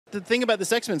the thing about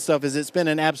this X-Men stuff is it's been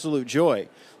an absolute joy.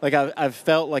 Like I've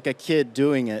felt like a kid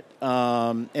doing it,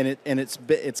 and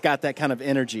it's got that kind of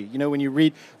energy. You know, when you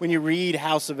read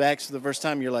House of X for the first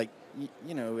time, you're like,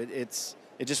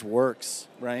 it just works,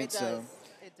 right? It does.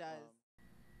 It does.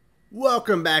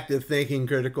 Welcome back to Thinking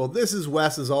Critical. This is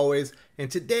Wes as always, and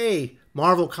today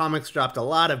Marvel Comics dropped a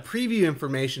lot of preview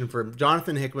information for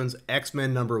Jonathan Hickman's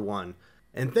X-Men #1.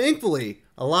 And thankfully,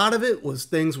 a lot of it was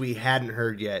things we hadn't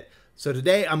heard yet. So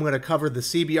today I'm going to cover the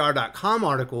CBR.com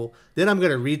article, then I'm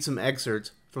going to read some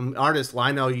excerpts from artist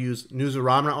Leinil Yu's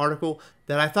Newsarama article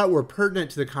that I thought were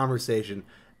pertinent to the conversation.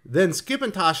 Then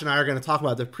Skipntosh and I are going to talk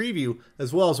about the preview,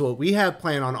 as well as what we have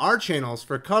planned on our channels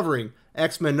for covering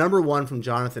X-Men #1 from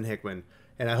Jonathan Hickman.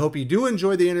 And I hope you do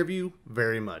enjoy the interview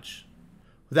very much.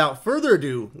 Without further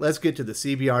ado, let's get to the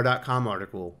CBR.com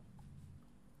article.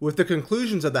 With the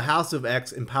conclusions of the House of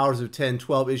X and Powers of 10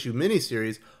 12-issue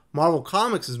miniseries, Marvel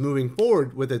Comics is moving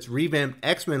forward with its revamped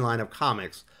X-Men line of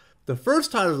comics. The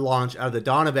first title to launch out of the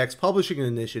Dawn of X publishing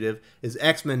initiative is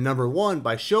X-Men #1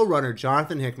 by showrunner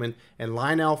Jonathan Hickman and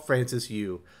Leinil Francis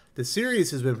Yu. The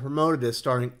series has been promoted as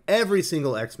starring every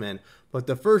single X-Men, but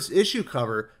the first issue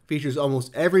cover features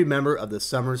almost every member of the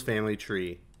Summers family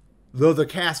tree. Though the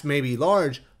cast may be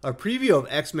large, a preview of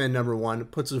X-Men #1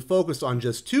 puts a focus on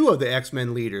just two of the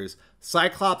X-Men leaders,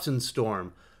 Cyclops and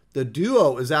Storm. The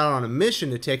duo is out on a mission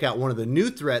to take out one of the new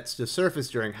threats to surface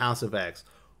during House of X.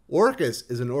 Orchis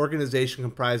is an organization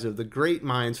comprised of the great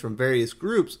minds from various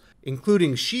groups,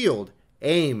 including S.H.I.E.L.D,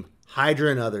 A.I.M,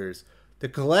 Hydra, and others. The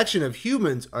collection of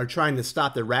humans are trying to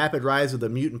stop the rapid rise of the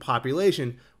mutant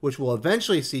population, which will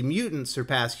eventually see mutants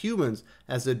surpass humans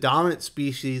as the dominant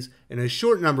species in a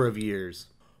short number of years.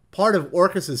 Part of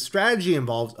Orchis' strategy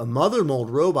involves a mother mold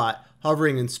robot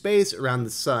hovering in space around the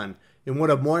sun. In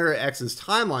one of Moira X's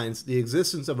timelines, the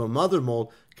existence of a mother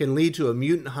mold can lead to a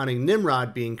mutant-hunting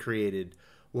Nimrod being created.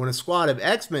 When a squad of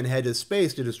X-Men head to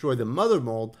space to destroy the mother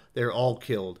mold, they're all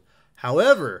killed.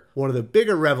 However, one of the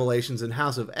bigger revelations in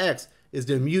House of X is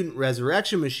the mutant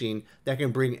resurrection machine that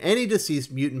can bring any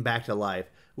deceased mutant back to life,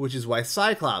 which is why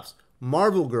Cyclops,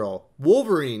 Marvel Girl,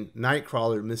 Wolverine,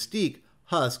 Nightcrawler, Mystique,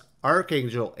 Husk,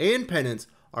 Archangel, and Penance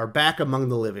are back among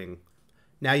the living.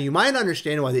 Now you might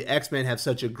understand why the X-Men have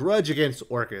such a grudge against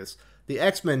Orchis. The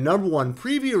X-Men #1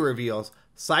 preview reveals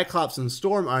Cyclops and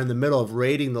Storm are in the middle of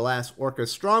raiding the last Orchis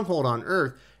stronghold on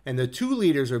Earth, and the two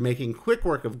leaders are making quick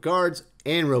work of guards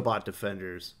and robot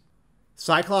defenders.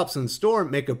 Cyclops and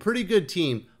Storm make a pretty good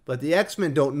team, but the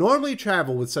X-Men don't normally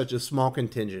travel with such a small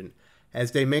contingent.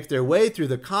 As they make their way through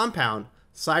the compound,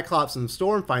 Cyclops and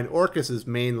Storm find Orchis'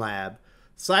 main lab.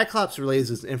 Cyclops relays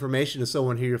this information to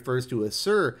someone he refers to as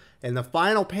Sir, and the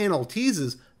final panel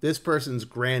teases this person's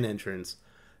grand entrance.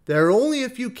 There are only a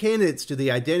few candidates to the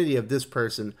identity of this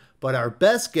person, but our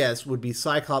best guess would be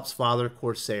Cyclops' father,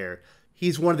 Corsair.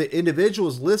 He's one of the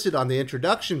individuals listed on the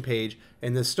introduction page,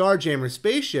 and the Starjammer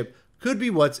spaceship could be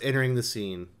what's entering the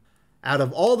scene. Out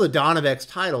of all the Dawn of X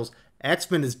titles,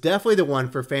 X-Men is definitely the one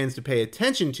for fans to pay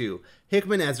attention to.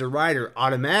 Hickman as a writer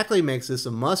automatically makes this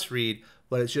a must-read,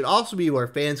 but it should also be where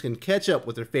fans can catch up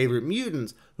with their favorite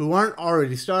mutants who aren't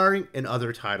already starring in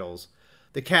other titles.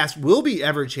 The cast will be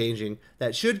ever-changing,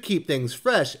 that should keep things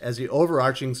fresh as the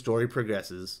overarching story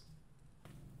progresses.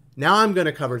 Now I'm going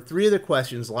to cover three of the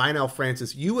questions Leinil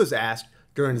Francis Yu was asked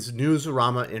during his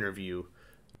Newsarama interview.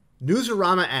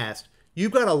 Newsarama asked,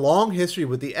 "You've got a long history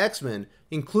with the X-Men,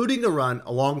 including a run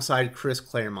alongside Chris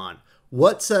Claremont.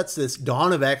 What sets this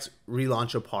Dawn of X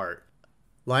relaunch apart?"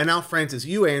 Leinil Francis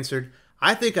Yu answered,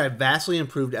 "I think I've vastly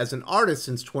improved as an artist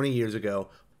since 20 years ago,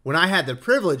 when I had the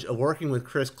privilege of working with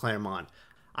Chris Claremont.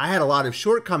 I had a lot of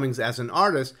shortcomings as an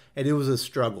artist, and it was a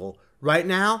struggle. Right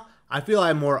now, I feel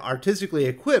I'm more artistically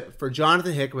equipped for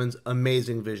Jonathan Hickman's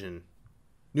amazing vision."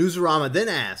 Newsarama then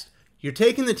asked, "You're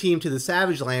taking the team to the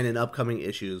Savage Land in upcoming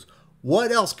issues.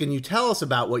 What else can you tell us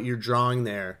about what you're drawing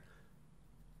there?"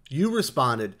 Yu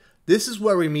responded, "This is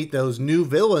where we meet those new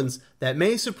villains that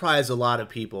may surprise a lot of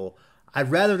people.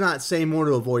 I'd rather not say more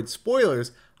to avoid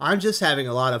spoilers. I'm just having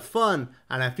a lot of fun,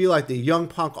 and I feel like the young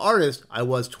punk artist I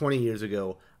was 20 years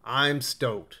ago. I'm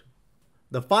stoked."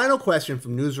 The final question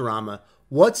from Newsarama,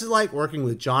 "What's it like working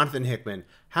with Jonathan Hickman?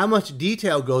 How much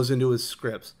detail goes into his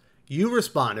scripts?" Yu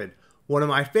responded, "One of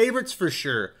my favorites for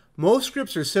sure. Most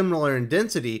scripts are similar in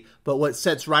density, but what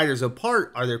sets writers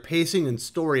apart are their pacing and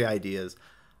story ideas.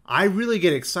 I really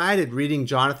get excited reading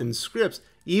Jonathan's scripts,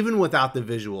 even without the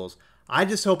visuals. I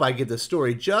just hope I give the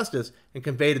story justice and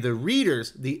convey to the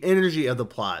readers the energy of the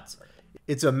plots.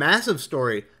 It's a massive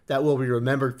story that will be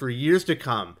remembered for years to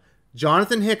come.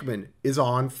 Jonathan Hickman is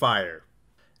on fire."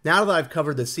 Now that I've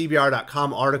covered the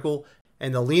CBR.com article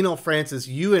and the Leinil Francis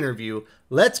Yu interview,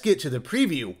 let's get to the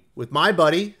preview with my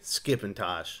buddy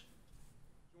Skipntosh.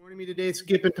 Joining me today,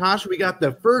 Skipntosh, we got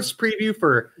the first preview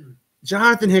for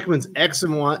Jonathan Hickman's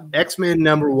X-Men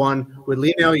 #1 with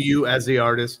Leinil Yu as the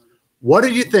artist. What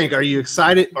did you think? Are you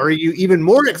excited? Or are you even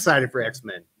more excited for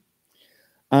X-Men?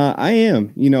 I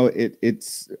am. You know,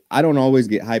 it's I don't always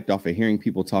get hyped off of hearing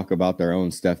people talk about their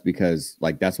own stuff because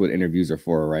like that's what interviews are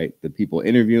for, right? The people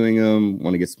interviewing them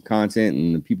want to get some content,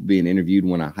 and the people being interviewed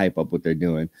want to hype up what they're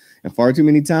doing. And far too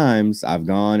many times I've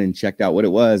gone and checked out what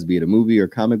it was, be it a movie or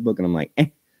comic book, and I'm like,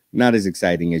 not as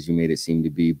exciting as you made it seem to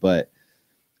be. But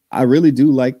I really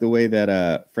do like the way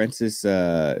that Francis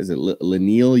is it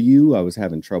Leinil Yu? I was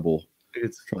having trouble.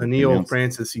 It's Leinil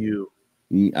Francis Yu.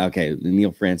 Okay,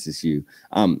 Leinil Francis Yu.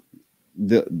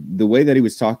 The way that he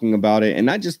was talking about it, and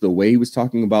not just the way he was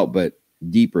talking about, but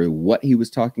deeper what he was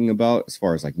talking about as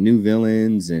far as like new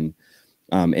villains and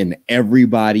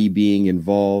everybody being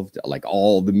involved, like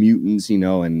all the mutants, you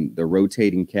know, and the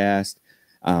rotating cast,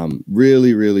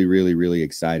 really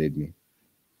excited me.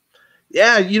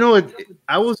 Yeah, you know,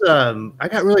 I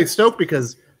got really stoked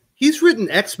because he's written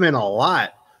X-Men a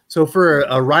lot. So for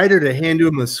a writer to hand to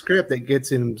him a script that gets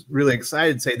him really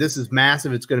excited, say this is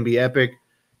massive, it's going to be epic,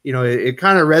 you know, it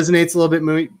kind of resonates a little bit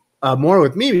more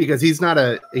with me because he's not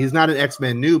an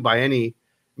X-Men noob by any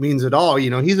means at all. You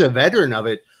know, he's a veteran of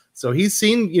it, so he's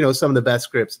seen, you know, some of the best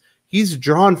scripts. He's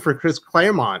drawn for Chris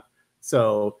Claremont.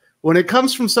 So when it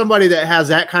comes from somebody that has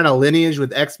that kind of lineage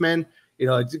with X-Men, you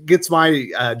know, it gets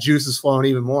my juices flowing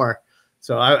even more.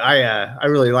 So I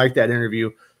really like that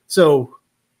interview. So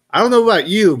I don't know about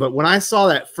you, but when I saw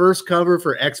that first cover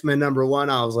for X-Men #1,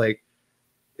 I was like,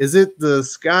 is it the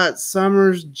Scott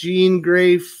Summers, Jean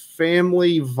Grey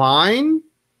Family Vine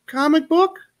comic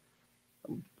book?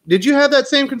 Did you have that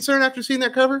same concern after seeing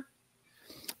that cover?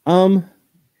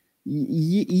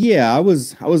 Yeah, I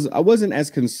wasn't as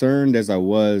concerned as I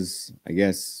was, I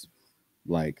guess,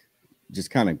 like just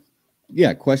kind of,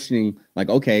 yeah, questioning like,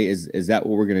 okay, is that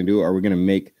what we're going to do? Are we going to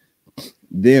make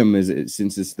them,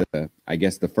 since it's I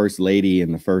guess the first lady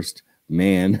and the first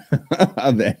man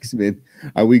of the X-Men,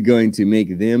 are we going to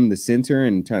make them the center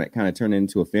and kind of turn it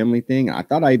into a family thing? I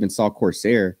thought I even saw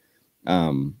Corsair,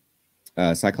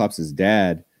 Cyclops'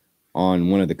 dad, on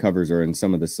one of the covers or in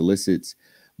some of the solicits,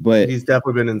 but he's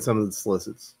definitely been in some of the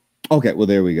solicits. Okay, well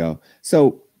there we go.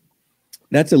 So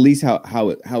that's at least how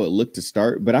it looked to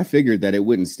start, but I figured that it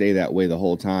wouldn't stay that way the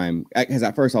whole time. Because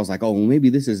at first I was like, oh, well, maybe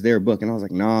this is their book, and I was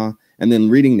like, nah. And then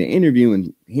reading the interview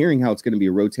and hearing how it's going to be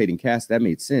a rotating cast, that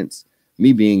made sense.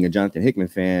 Me being a Jonathan Hickman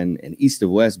fan and East of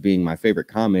West being my favorite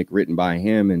comic written by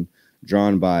him and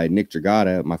drawn by Nick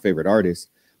Dragata, my favorite artist,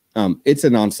 it's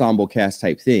an ensemble cast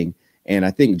type thing. And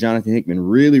I think Jonathan Hickman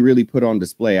really put on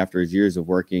display after his years of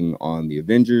working on the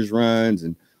Avengers runs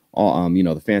and all, you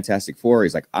know, the Fantastic Four.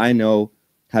 He's like, I know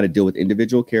how to deal with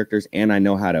individual characters, and I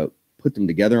know how to put them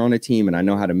together on a team, and I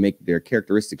know how to make their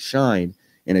characteristics shine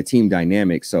in a team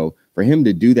dynamic. So for him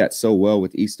to do that so well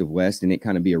with East of West and it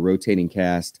kind of be a rotating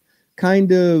cast,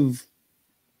 kind of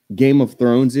Game of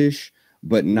Thrones-ish,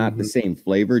 but not the same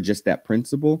flavor, just that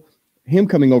principle. Him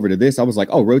coming over to this, I was like,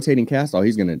 oh, rotating cast, oh,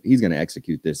 he's gonna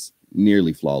execute this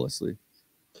nearly flawlessly.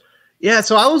 Yeah,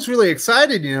 so I was really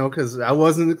excited, you know, because I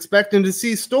wasn't expecting to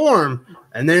see Storm,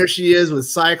 and there she is with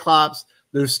Cyclops.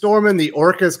 There's Storm in the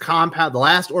Orchis compound, the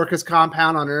last Orchis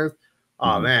compound on Earth.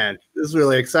 Oh man, this is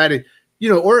really exciting. You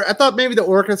know, or I thought maybe the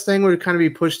Orchis thing would kind of be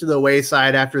pushed to the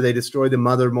wayside after they destroyed the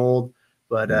Mother Mold.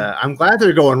 But I'm glad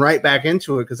they're going right back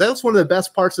into it because that was one of the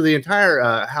best parts of the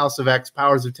entire House of X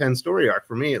Powers of 10 story arc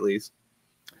for me, at least.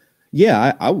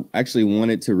 Yeah, I actually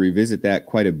wanted to revisit that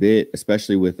quite a bit,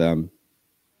 especially with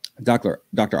Dr.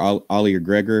 Ollie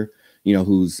Gregor, you know,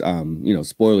 who's you know,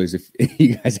 spoilers if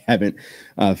you guys haven't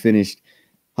finished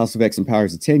House of X and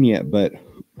Powers of 10 yet, but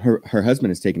her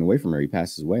husband is taken away from her. He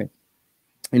passes away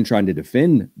and trying to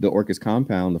defend the Orchis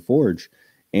compound, the Forge.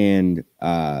 And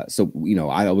so, you know,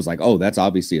 I was like, oh, that's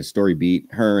obviously a story beat,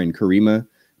 her and Karima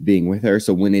being with her.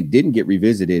 So when it didn't get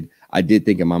revisited, I did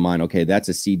think in my mind, okay, that's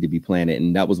a seed to be planted.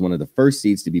 And that was one of the first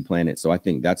seeds to be planted. So I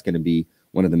think that's going to be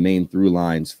one of the main through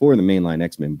lines for the mainline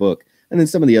X-Men book. And then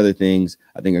some of the other things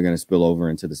I think are going to spill over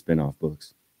into the spinoff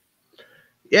books.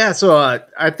 Yeah, so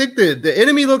I think the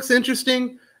enemy looks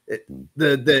interesting.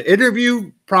 The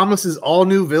interview promises all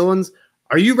new villains.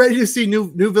 Are you ready to see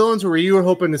new villains, or were you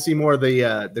hoping to see more of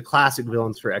the classic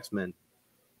villains for X-Men?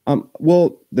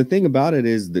 Well, the thing about it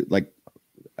is that, like,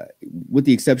 with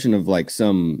the exception of like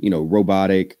some, you know,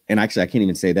 robotic, and actually I can't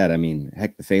even say that. I mean,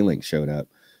 heck, the Phalanx showed up.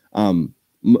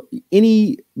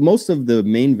 Most of the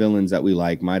main villains that we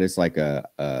like, minus like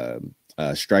a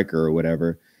Striker or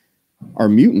whatever, are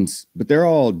mutants, but they're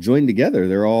all joined together.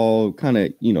 They're all kind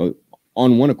of, you know,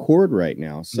 on one accord right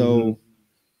now. So,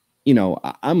 you know,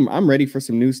 I'm ready for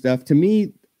some new stuff. To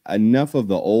me, enough of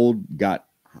the old got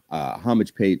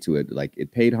homage paid to it. Like,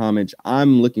 it paid homage.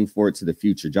 I'm looking forward to the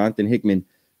future. Jonathan Hickman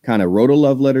kind of wrote a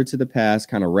love letter to the past,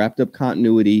 kind of wrapped up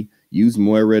continuity, used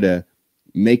Moira to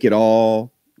make it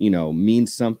all, you know, mean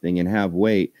something and have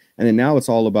weight. And then now it's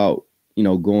all about, you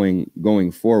know,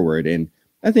 going forward. And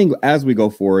I think as we go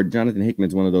forward, Jonathan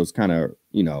Hickman's one of those kind of,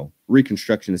 you know,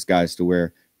 reconstructionist guys to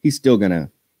where he's still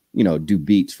gonna, you know, do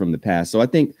beats from the past. So I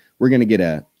think we're gonna get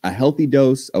a healthy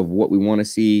dose of what we want to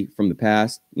see from the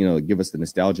past, you know, give us the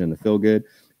nostalgia and the feel good.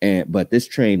 But this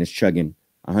train is chugging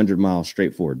 100 miles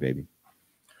straight forward, baby.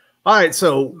 All right,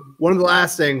 so one of the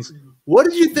last things, what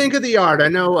did you think of the art? I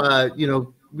know, you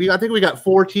know, I think we got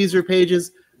 4 teaser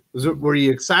pages. Were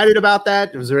you excited about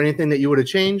that? Was there anything that you would have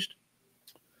changed?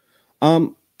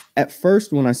 At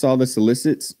first, when I saw the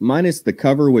solicits, minus the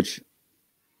cover, which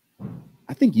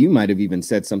I think you might have even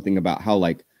said something about how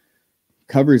like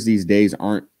covers these days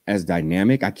aren't as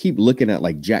dynamic. I keep looking at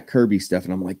like Jack Kirby stuff,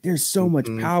 and I'm like, there's so much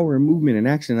power and movement and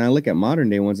action. And I look at modern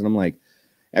day ones, and I'm like,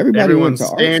 everyone's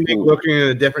standing, looking in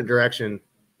a different direction.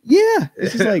 Yeah,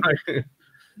 it's just like,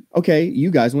 okay,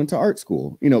 you guys went to art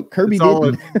school. You know, Kirby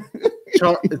didn't.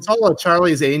 It's all a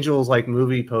Charlie's Angels like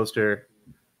movie poster.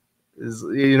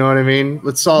 You know what I mean?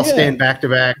 Let's all stand back to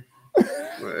back.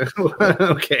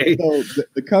 Okay. So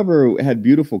the cover had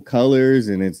beautiful colors,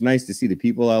 and it's nice to see the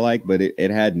people I like, but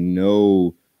it had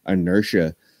no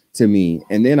inertia to me.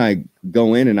 And then I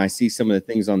go in and I see some of the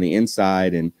things on the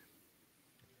inside, and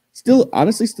still,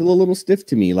 honestly, still a little stiff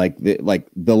to me. Like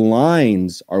the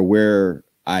lines are where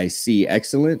I see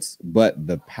excellence, but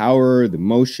the power, the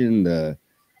motion, the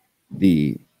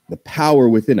power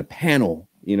within a panel,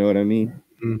 you know what I mean?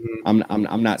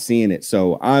 I'm not seeing it.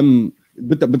 So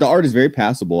but the art is very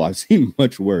passable. I've seen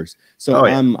much worse. So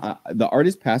the art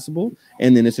is passable,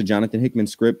 and then it's a Jonathan Hickman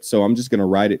script. So I'm just gonna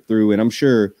ride it through, and I'm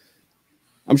sure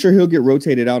he'll get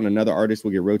rotated out, and another artist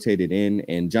will get rotated in.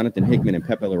 And Jonathan Hickman and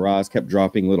Pepe Larraz kept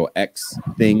dropping little X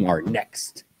thing, our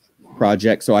next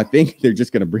project. So I think they're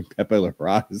just gonna bring Pepe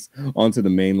Larraz onto the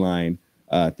mainline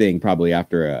thing probably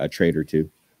after a trade or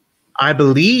two. I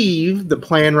believe the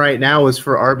plan right now is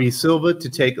for R.B. Silva to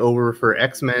take over for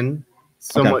X-Men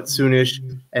somewhat soonish,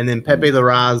 and then Pepe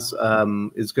Larraz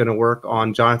is going to work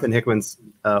on Jonathan Hickman's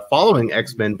following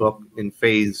X-Men book in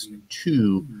phase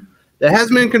 2. That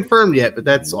hasn't been confirmed yet, but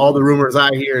that's all the rumors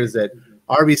I hear, is that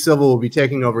R.B. Silva will be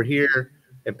taking over here,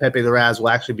 and Pepe Larraz will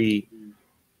actually be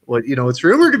it's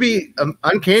rumored to be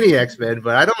Uncanny X-Men,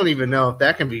 but I don't even know if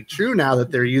that can be true now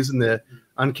that they're using the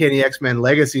Uncanny X-Men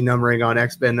legacy numbering on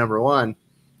X-Men #1.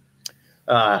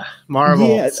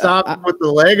 Marvel, stop with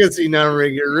the legacy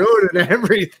numbering. You're ruining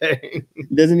everything.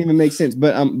 It doesn't even make sense.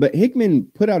 But Hickman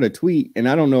put out a tweet, and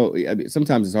I don't know. I mean,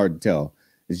 sometimes it's hard to tell.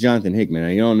 It's Jonathan Hickman,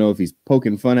 and you don't know if he's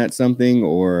poking fun at something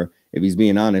or if he's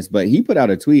being honest. But he put out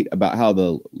a tweet about how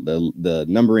the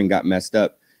numbering got messed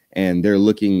up, and they're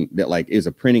looking that like is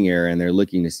a printing error, and they're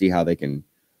looking to see how they can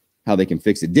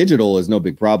fix it. Digital is no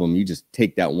big problem. You just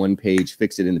take that one page,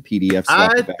 fix it in the PDF.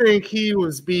 I think he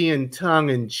was being tongue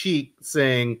in cheek,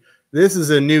 saying this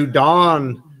is a new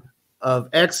dawn of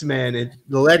X-Men.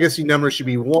 The legacy number should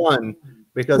be 1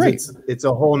 because it's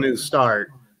a whole new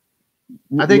start.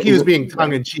 I think he was being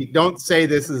tongue in cheek. Don't say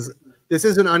this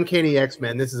is an Uncanny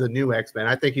X-Men. This is a new X-Men.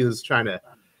 I think he was trying to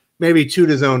maybe toot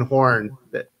his own horn.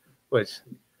 Which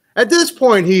at this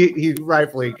point he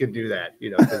rightfully could do that,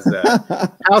 because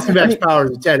House of X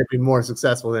Powers tend to be more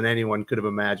successful than anyone could have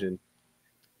imagined.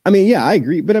 I mean, yeah, I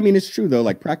agree, but I mean, it's true though.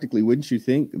 Like practically, wouldn't you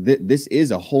think that this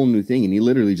is a whole new thing, and he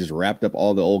literally just wrapped up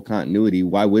all the old continuity?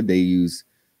 Why would they use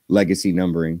legacy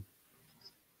numbering?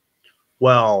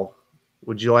 Well,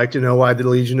 would you like to know why the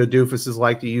Legion of Doofuses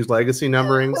like to use legacy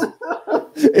numberings?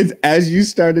 It's as you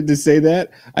started to say that,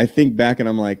 I think back and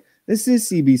I'm like, this is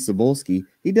C.B. Cebulski.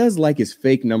 He does like his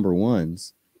fake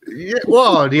 #1s. Yeah,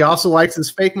 well, he also likes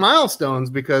his fake milestones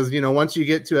because, once you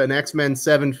get to an X-Men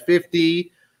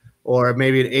 750 or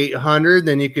maybe an 800,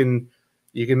 then you can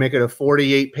make it a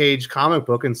 48-page comic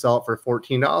book and sell it for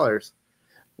 $14.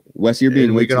 Wes, you're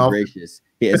being way too gracious.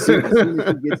 Yeah, as soon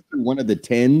as he gets to one of the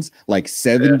 10s, like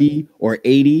 70 or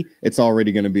 80, it's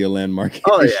already going to be a landmark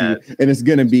issue, and it's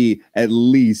going to be at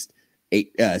least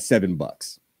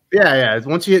 $7. Yeah.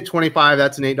 Once you hit 25,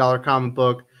 that's an $8 comic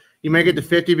book. You make it to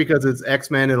 50 because it's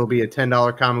X-Men, it'll be a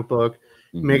 $10 comic book.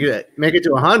 Make it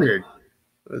to 100,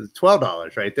 it's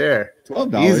 $12 right there.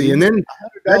 $12 easy, and then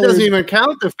that doesn't even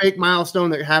count the fake milestone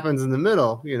that happens in the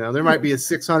middle. There might be a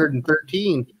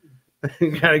 613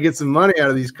 You gotta get some money out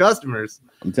of these customers.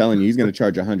 I'm telling you, he's going to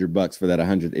charge $100 for that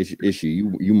 100th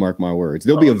issue. You mark my words.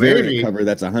 There'll be a variant cover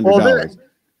that's $100. Well,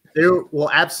 there will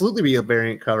absolutely be a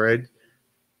variant cover.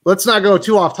 Let's not go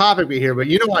too off topic here, but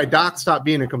you know why Doc stopped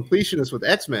being a completionist with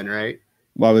X-Men, right?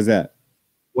 Why was that?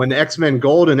 When X-Men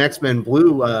Gold and X-Men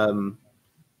Blue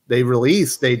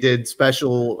they did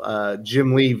special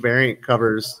Jim Lee variant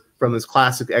covers from his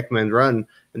classic X-Men run,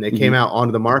 and they came out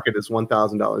onto the market as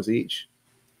 $1,000 each.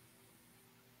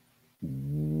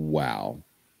 Wow.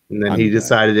 And then he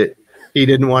decided he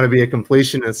didn't want to be a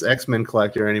completionist X-Men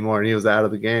collector anymore, and he was out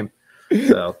of the game.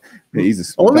 So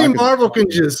only Marvel can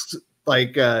just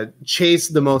like chase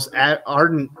the most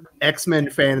ardent X-Men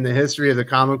fan in the history of the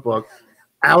comic book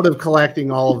out of collecting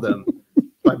all of them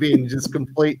by being just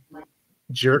complete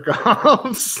jerk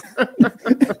offs.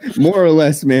 More or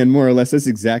less, man. More or less. That's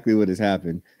exactly what has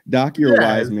happened. Doc, you're a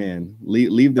wise man.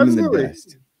 Leave them in the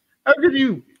dust. How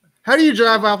do you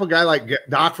drive off a guy like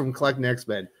Doc from collecting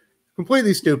X-Men?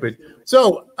 Completely stupid.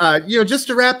 So, just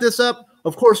to wrap this up,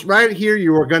 of course, right here,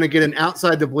 you are going to get an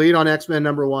Outside the Bleed on X-Men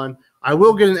 #1. I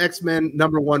will get an X-Men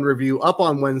 #1 review up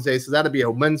on Wednesday, so that'll be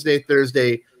a Wednesday,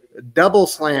 Thursday double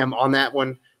slam on that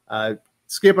one.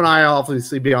 Skip and I will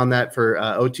obviously be on that for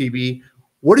OTB.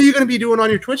 What are you going to be doing on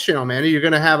your Twitch channel, man? Are you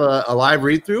going to have a live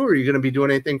read-through, or are you going to be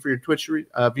doing anything for your Twitch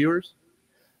viewers?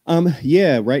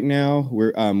 Yeah, right now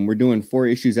we're doing 4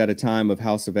 issues at a time of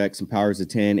House of X and Powers of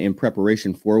 10 in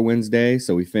preparation for Wednesday.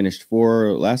 So we finished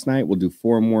 4 last night. We'll do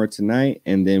 4 more tonight,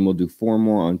 and then we'll do 4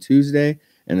 more on Tuesday,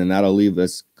 and then that'll leave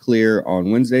us clear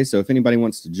on Wednesday. So if anybody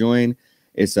wants to join,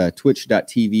 it's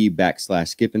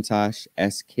twitch.tv/Skipntosh,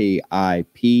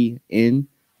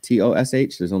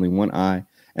 SKIPNTOSH. There's only one I.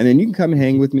 And then you can come and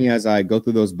hang with me as I go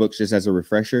through those books just as a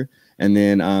refresher. And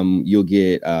then you'll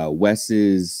get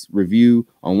Wes's review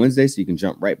on Wednesday, so you can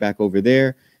jump right back over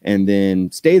there and then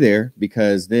stay there,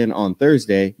 because then on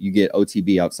Thursday you get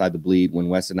OTB Outside the Bleed when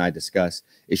Wes and I discuss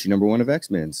issue #1 of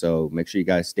X-Men. So make sure you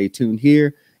guys stay tuned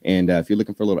here. And if you're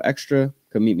looking for a little extra,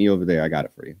 come meet me over there. I got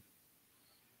it for you.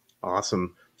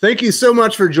 Awesome. Thank you so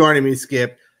much for joining me,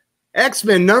 Skip.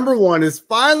 X-Men #1 is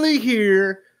finally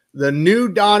here. The new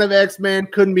dawn of X-Men.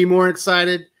 Couldn't be more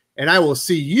excited. And I will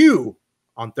see you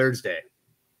on Thursday.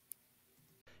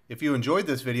 If you enjoyed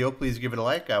this video, please give it a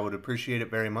like. I would appreciate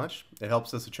it very much. It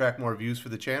helps us attract more views for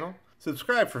the channel.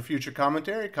 Subscribe for future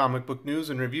commentary, comic book news,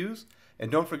 and reviews.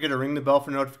 And don't forget to ring the bell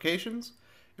for notifications.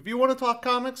 If you want to talk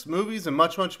comics, movies, and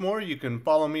much, much more, you can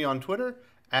follow me on Twitter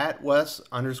at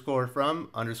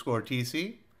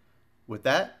Wes_from_TC. With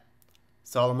that,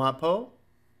 Salamat Po,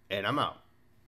 and I'm out.